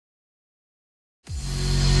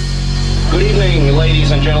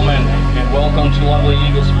ladies and gentlemen, and welcome to lovely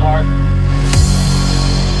Eagles Park.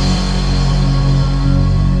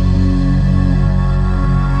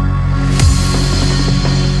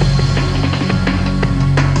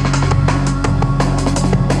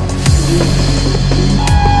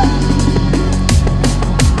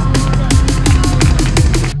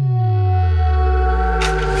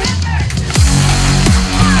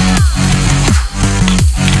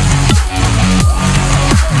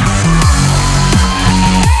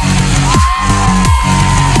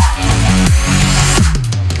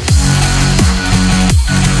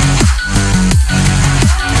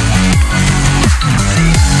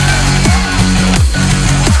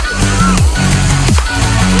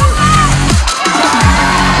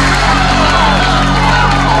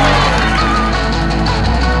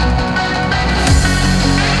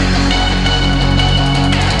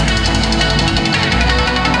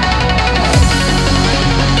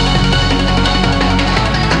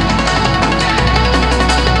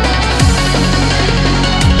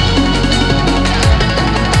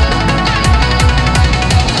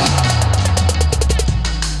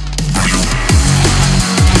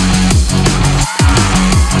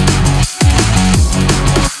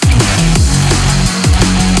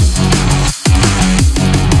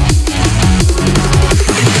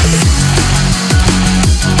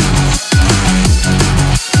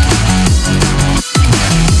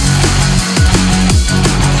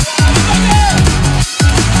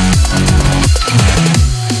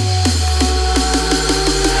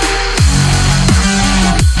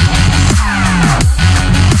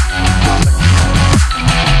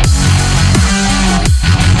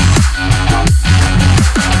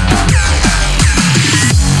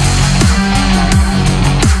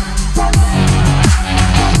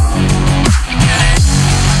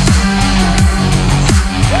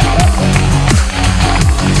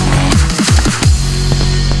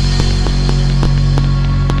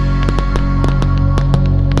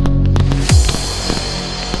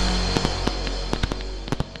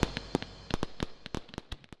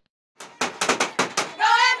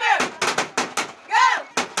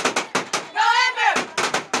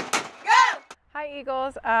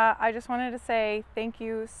 Eagles, I just wanted to say thank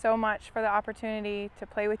you so much for the opportunity to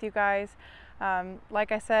play with you guys.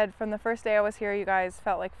 Like I said, from the first day I was here, you guys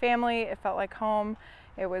felt like family, it felt like home.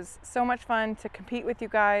 It was so much fun to compete with you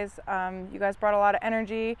guys. You guys brought a lot of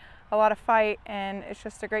energy, a lot of fight, and it's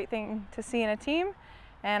just a great thing to see in a team.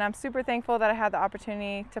 And I'm super thankful that I had the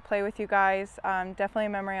opportunity to play with you guys. Definitely a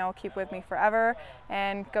memory I'll keep with me forever,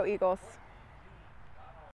 and go Eagles.